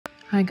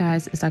Hi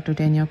guys, it's Dr.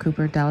 Danielle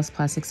Cooper, Dallas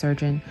plastic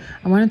surgeon.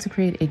 I wanted to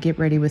create a get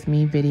ready with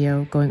me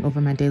video going over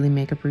my daily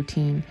makeup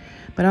routine,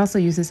 but also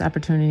use this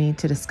opportunity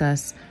to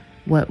discuss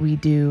what we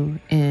do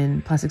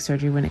in plastic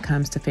surgery when it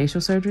comes to facial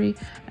surgery,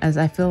 as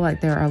I feel like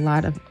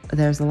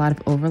there's a lot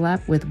of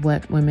overlap with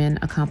what women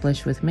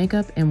accomplish with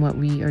makeup and what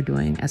we are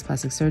doing as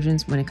plastic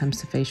surgeons when it comes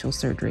to facial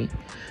surgery.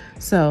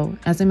 So,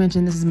 as I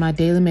mentioned, this is my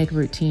daily makeup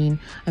routine.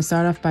 I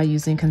start off by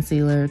using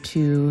concealer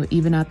to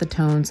even out the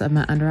tones of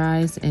my under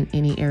eyes and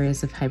any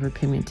areas of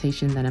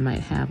hyperpigmentation that I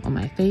might have on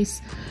my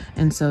face.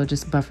 And so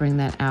just buffering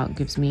that out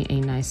gives me a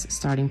nice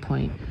starting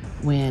point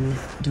when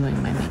doing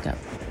my makeup.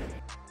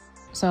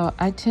 So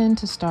I tend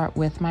to start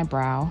with my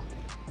brow,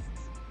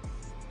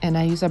 and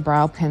I use a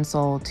brow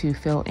pencil to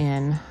fill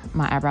in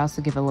my eyebrows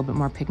to give it a little bit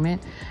more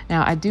pigment.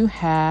 Now I do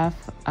have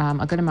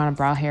a good amount of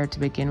brow hair to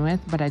begin with,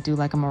 but I do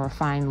like a more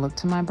refined look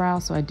to my brow.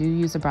 So I do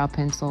use a brow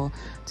pencil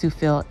to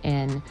fill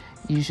in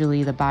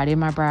usually the body of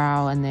my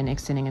brow and then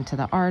extending into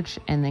the arch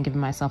and then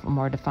giving myself a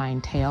more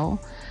defined tail.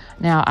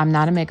 Now, I'm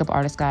not a makeup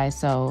artist, guys,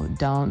 so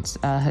don't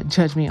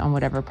judge me on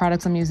whatever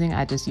products I'm using.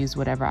 I just use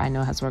whatever I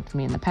know has worked for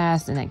me in the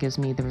past, and that gives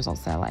me the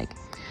results that I like.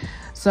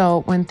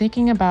 So when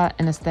thinking about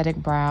an aesthetic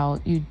brow,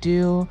 you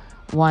do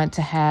want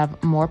to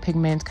have more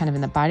pigment kind of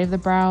in the body of the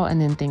brow and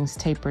then things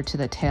taper to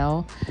the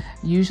tail.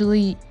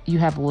 Usually you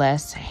have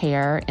less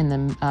hair in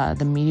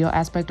the medial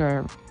aspect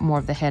or more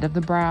of the head of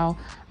the brow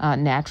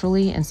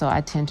naturally, and so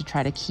I tend to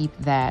try to keep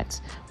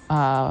that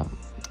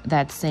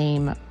that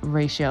same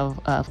ratio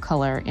of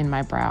color in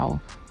my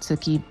brow to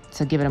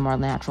give it a more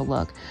natural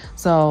look.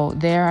 So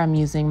there I'm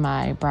using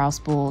my brow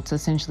spool to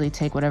essentially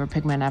take whatever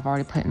pigment I've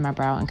already put in my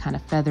brow and kind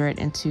of feather it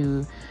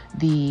into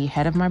the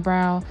head of my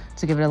brow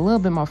to give it a little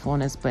bit more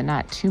fullness, but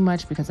not too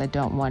much because I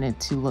don't want it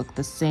to look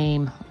the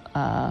same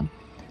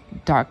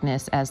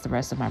darkness as the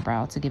rest of my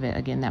brow, to give it,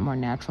 again, that more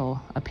natural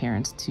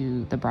appearance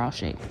to the brow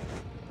shape.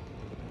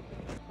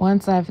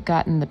 Once I've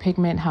gotten the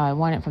pigment how I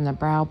want it from the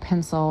brow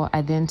pencil,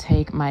 I then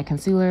take my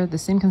concealer, the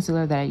same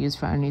concealer that I use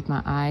for underneath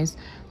my eyes,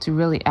 to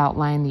really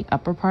outline the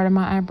upper part of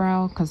my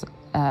eyebrow, because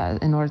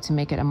in order to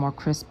make it a more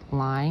crisp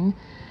line.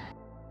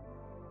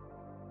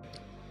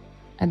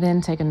 I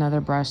then take another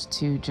brush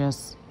to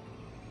just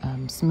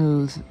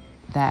smooth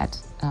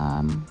that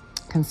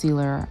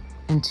concealer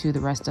into the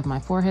rest of my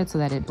forehead so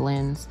that it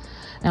blends.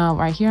 Now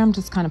right here I'm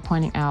just kind of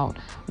pointing out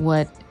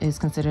what is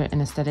considered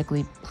an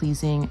aesthetically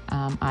pleasing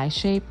eye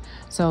shape.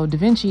 So Da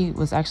Vinci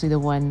was actually the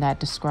one that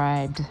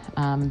described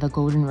the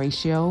golden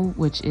ratio,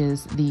 which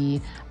is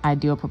the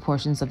ideal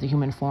proportions of the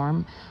human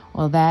form.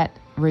 Well, that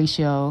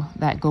ratio,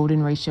 that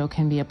golden ratio,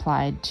 can be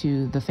applied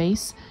to the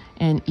face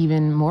and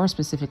even more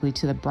specifically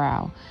to the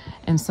brow.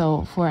 And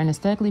so for an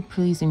aesthetically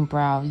pleasing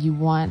brow, you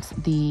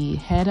want the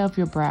head of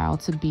your brow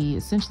to be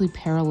essentially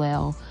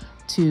parallel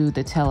to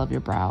the tail of your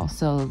brow.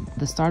 So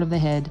the start of the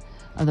head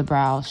of the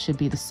brow should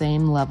be the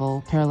same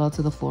level, parallel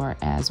to the floor,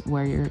 as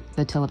where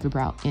the tail of your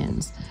brow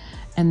ends.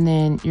 And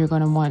then you're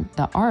going to want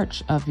the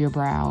arch of your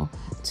brow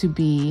to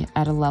be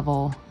at a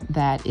level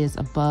that is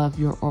above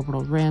your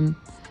orbital rim,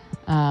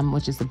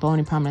 which is the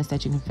bony prominence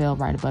that you can feel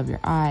right above your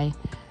eye.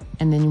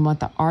 And then you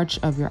want the arch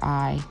of your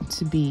eye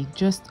to be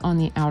just on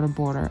the outer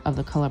border of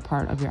the color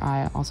part of your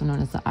eye, also known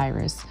as the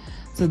iris.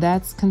 So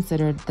that's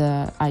considered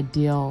the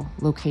ideal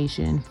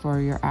location for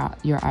your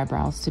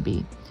eyebrows to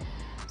be.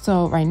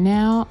 So right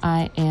now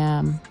I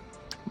am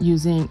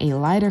using a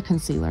lighter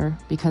concealer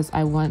because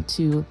I want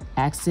to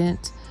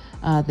accent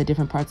the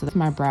different parts of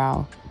my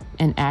brow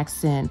and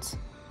accent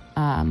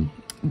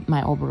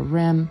my orbital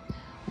rim,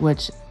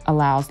 which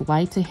allows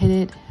light to hit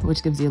it,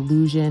 which gives the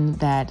illusion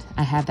that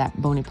I have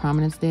that bony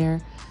prominence there,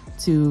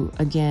 to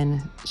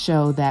again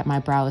show that my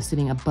brow is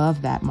sitting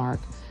above that mark,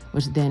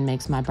 which then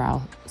makes my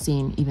brow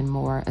seem even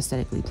more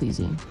aesthetically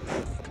pleasing.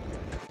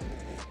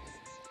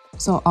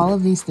 So all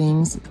of these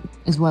things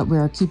is what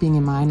we're keeping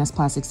in mind as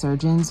plastic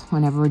surgeons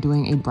whenever we're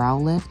doing a brow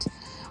lift.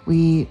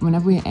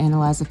 Whenever we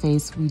analyze the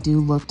face, we do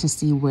look to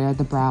see where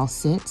the brow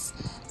sits.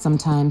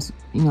 Sometimes,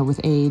 with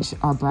age,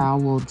 our brow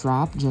will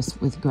drop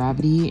just with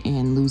gravity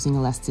and losing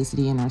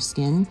elasticity in our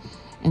skin.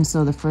 And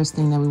so the first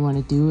thing that we want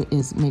to do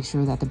is make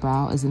sure that the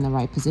brow is in the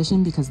right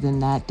position, because then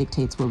that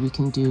dictates what we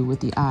can do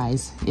with the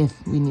eyes, if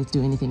we need to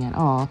do anything at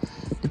all,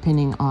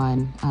 depending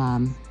on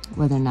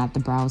whether or not the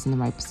brow is in the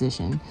right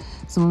position.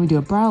 So when we do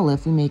a brow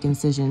lift, we make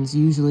incisions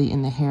usually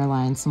in the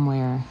hairline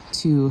somewhere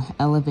to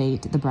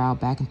elevate the brow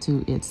back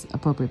into its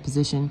appropriate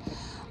position.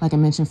 Like I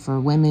mentioned, for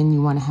women,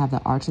 you want to have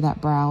the arch of that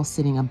brow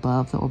sitting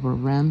above the orbital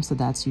rim. So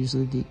that's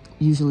usually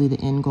the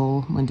end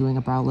goal when doing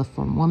a brow lift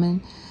for a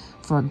woman.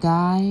 For a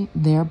guy,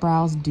 their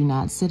brows do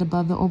not sit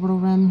above the orbital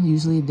rim.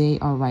 Usually they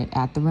are right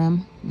at the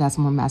rim. That's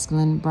more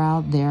masculine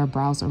brow. Their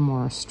brows are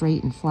more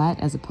straight and flat,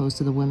 as opposed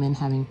to the women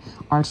having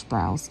arched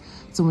brows.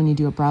 So when you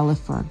do a brow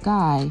lift for a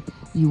guy,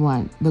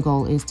 the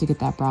goal is to get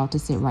that brow to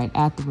sit right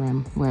at the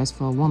rim, whereas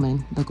for a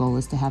woman, the goal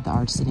is to have the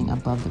arch sitting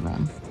above the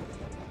rim.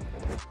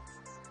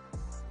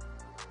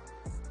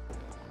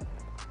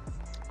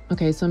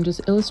 Okay, so I'm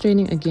just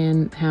illustrating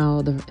again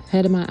how the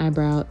head of my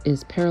eyebrow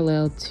is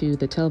parallel to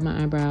the tail of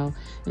my eyebrow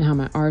and how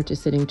my arch is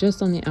sitting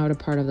just on the outer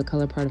part of the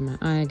color part of my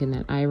eye, again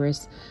that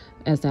iris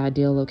as the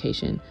ideal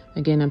location.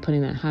 Again, I'm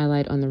putting that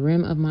highlight on the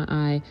rim of my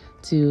eye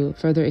to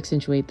further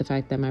accentuate the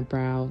fact that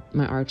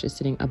my arch is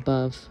sitting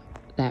above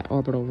that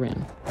orbital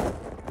rim.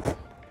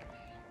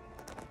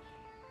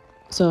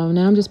 So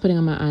now I'm just putting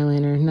on my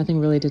eyeliner, nothing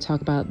really to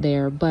talk about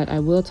there, but I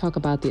will talk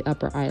about the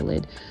upper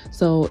eyelid.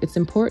 So it's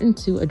important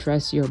to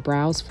address your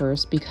brows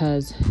first,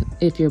 because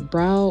if your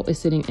brow is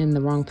sitting in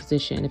the wrong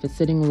position, if it's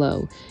sitting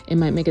low, it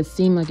might make it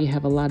seem like you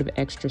have a lot of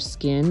extra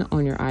skin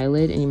on your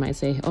eyelid, and you might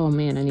say, oh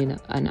man, I need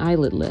an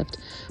eyelid lift.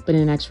 But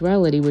in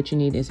actuality, what you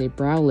need is a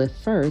brow lift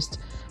first,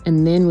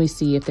 and then we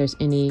see if there's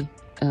any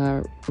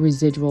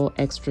residual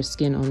extra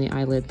skin on the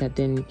eyelid that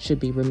then should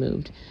be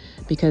removed.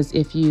 Because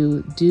if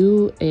you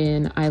do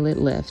an eyelid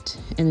lift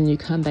and then you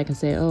come back and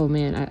say, oh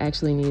man, I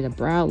actually need a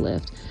brow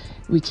lift,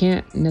 we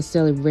can't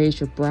necessarily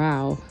raise your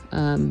brow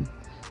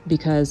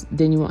because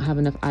then you won't have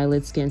enough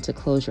eyelid skin to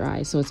close your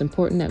eyes. So it's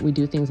important that we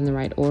do things in the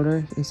right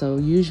order. And so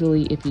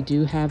usually if you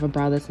do have a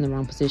brow that's in the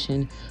wrong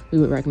position, we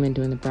would recommend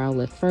doing the brow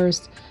lift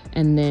first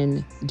and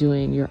then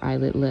doing your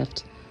eyelid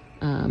lift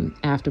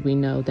after we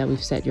know that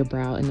we've set your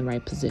brow in the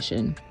right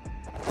position.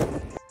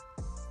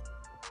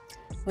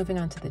 Moving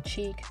on to the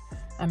cheek,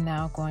 I'm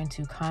now going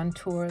to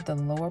contour the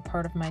lower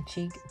part of my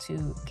cheek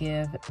to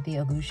give the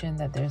illusion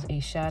that there's a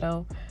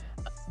shadow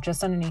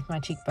just underneath my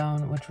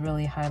cheekbone, which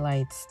really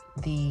highlights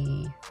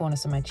the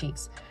fullness of my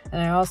cheeks.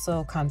 And I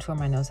also contour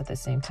my nose at the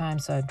same time.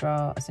 So I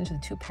draw essentially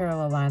two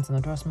parallel lines on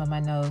the dorsum of my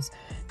nose,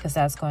 because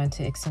that's going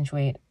to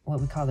accentuate what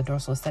we call the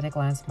dorsal aesthetic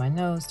lines of my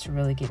nose to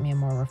really get me a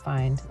more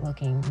refined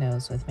looking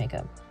nose with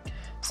makeup.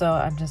 So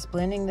I'm just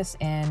blending this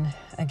in.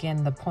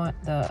 Again,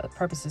 the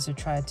purpose is to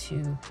try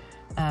to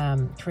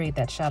create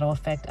that shadow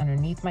effect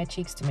underneath my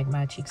cheeks to make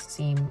my cheeks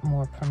seem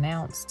more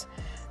pronounced.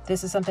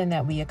 This is something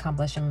that we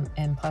accomplish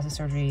in plastic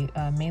surgery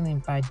mainly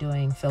by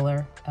doing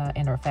filler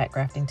and or fat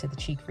grafting to the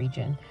cheek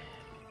region.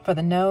 For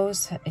the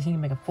nose, you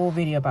can make a full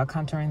video about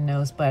contouring the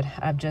nose, but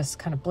I've just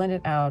kind of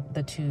blended out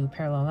the two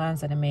parallel lines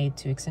that I made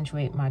to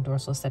accentuate my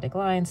dorsal aesthetic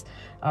lines.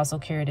 I also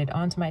carried it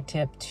onto my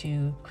tip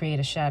to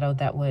create a shadow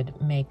that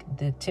would make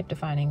the tip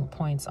defining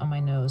points on my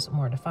nose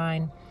more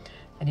defined.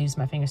 I used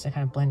my fingers to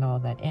kind of blend all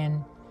of that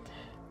in.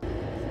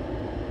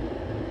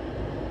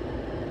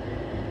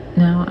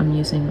 Now I'm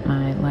using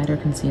my lighter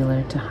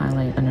concealer to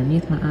highlight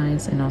underneath my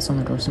eyes and also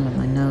on the dorsum of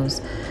my nose.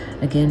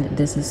 Again,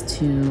 this is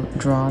to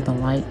draw the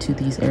light to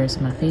these areas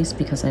of my face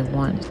because I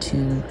want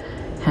to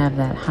have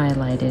that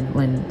highlighted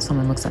when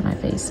someone looks at my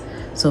face.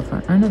 So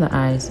for under the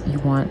eyes, you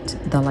want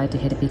the light to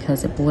hit it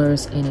because it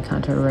blurs any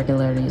contour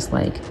irregularities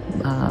like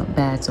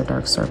bags or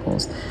dark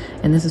circles.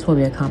 And this is what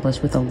we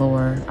accomplish with a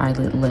lower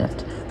eyelid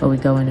lift, where we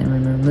go in and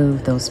we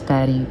remove those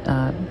fatty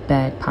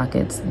bag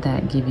pockets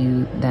that give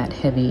you that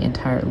heavy and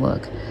tired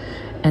look.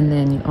 And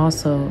then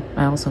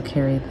I also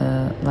carry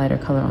the lighter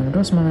color on the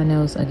dorsum of my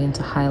nose, again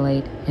to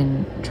highlight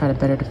and try to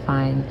better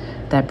define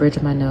that bridge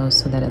of my nose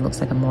so that it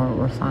looks like a more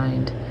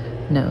refined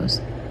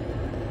nose.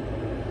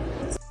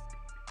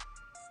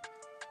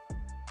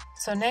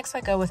 So next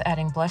I go with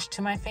adding blush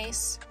to my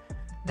face.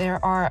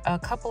 There are a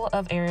couple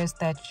of areas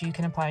that you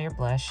can apply your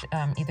blush,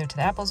 either to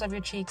the apples of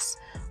your cheeks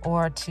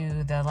or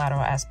to the lateral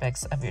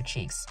aspects of your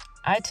cheeks.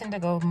 I tend to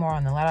go more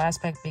on the lateral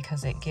aspect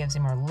because it gives a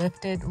more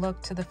lifted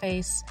look to the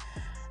face.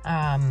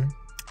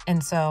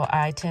 And so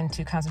I tend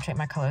to concentrate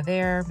my color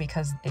there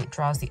because it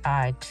draws the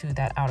eye to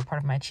that outer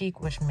part of my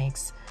cheek, which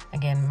makes,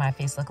 again, my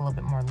face look a little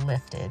bit more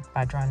lifted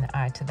by drawing the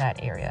eye to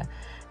that area.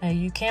 Now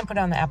you can put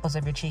on the apples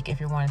of your cheek if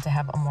you're wanting to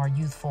have a more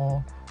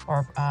youthful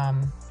or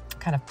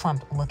kind of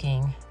plump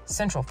looking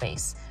central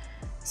face.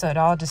 So it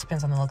all just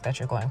depends on the look that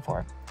you're going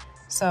for.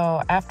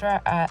 So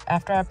after I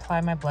apply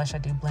my blush, I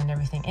do blend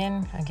everything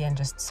in, again,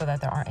 just so that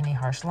there aren't any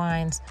harsh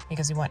lines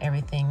because you want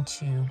everything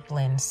to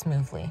blend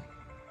smoothly.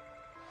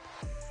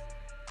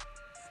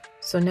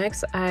 So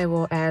next I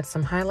will add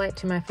some highlight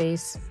to my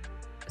face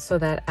so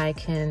that I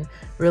can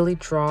really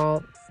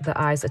draw the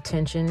eye's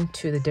attention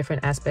to the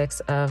different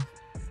aspects of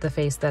the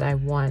face that I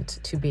want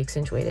to be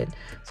accentuated.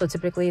 So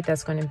typically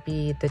that's going to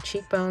be the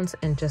cheekbones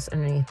and just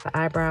underneath the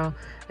eyebrow,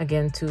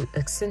 again to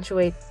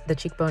accentuate the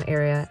cheekbone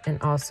area,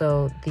 and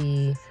also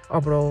the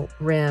orbital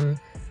rim,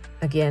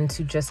 again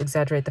to just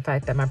exaggerate the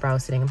fact that my brow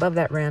is sitting above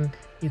that rim.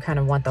 You kind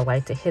of want the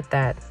light to hit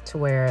that to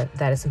where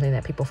that is something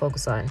that people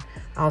focus on.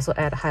 I also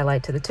add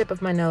highlight to the tip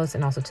of my nose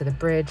and also to the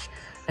bridge,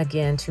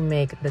 again to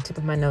make the tip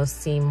of my nose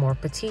seem more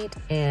petite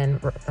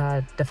and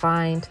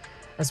defined,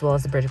 as well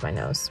as the bridge of my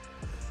nose.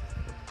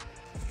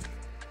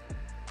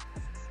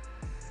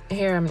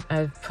 Here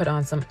I've put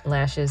on some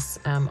lashes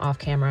off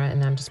camera,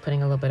 and I'm just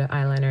putting a little bit of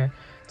eyeliner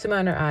to my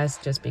under eyes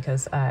just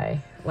because I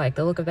like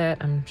the look of that.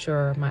 I'm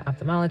sure my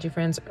ophthalmology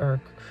friends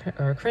are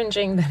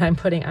cringing that I'm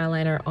putting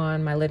eyeliner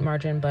on my lid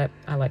margin, but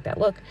I like that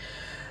look.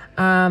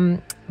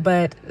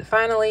 But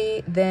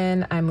finally,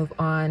 then I move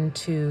on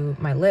to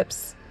my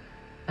lips.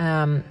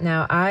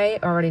 Now, I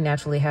already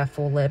naturally have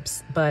full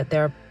lips, but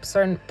there are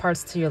certain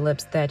parts to your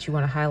lips that you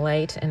want to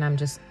highlight, and I'm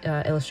just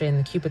illustrating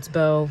the Cupid's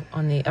bow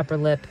on the upper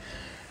lip,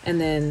 and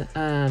then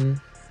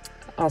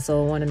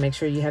also want to make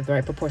sure you have the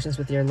right proportions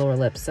with your lower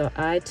lip. So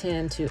I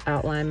tend to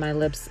outline my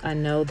lips. I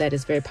know that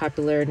it's very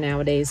popular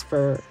nowadays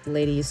for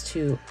ladies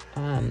to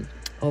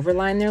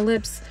overline their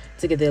lips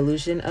to get the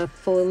illusion of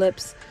fuller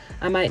lips.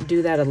 I might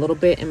do that a little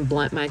bit and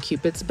blunt my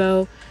Cupid's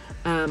bow.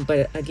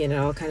 But again, it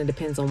all kind of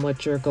depends on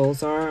what your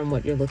goals are and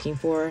what you're looking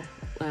for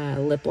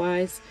lip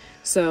wise.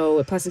 So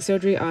with plastic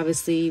surgery,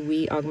 obviously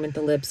we augment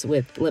the lips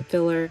with lip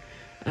filler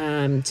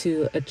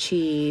to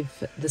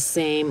achieve the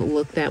same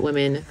look that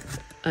women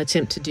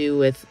attempt to do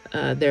with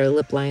their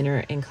lip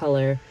liner and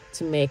color,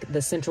 to make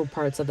the central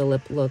parts of the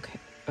lip look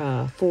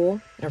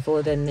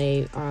fuller than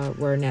they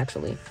were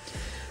naturally.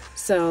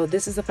 So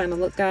this is the final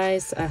look,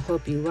 guys. I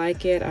hope you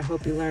like it. I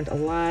hope you learned a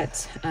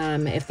lot.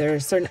 If there are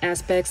certain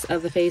aspects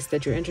of the face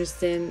that you're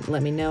interested in,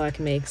 let me know. I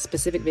can make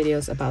specific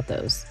videos about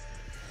those.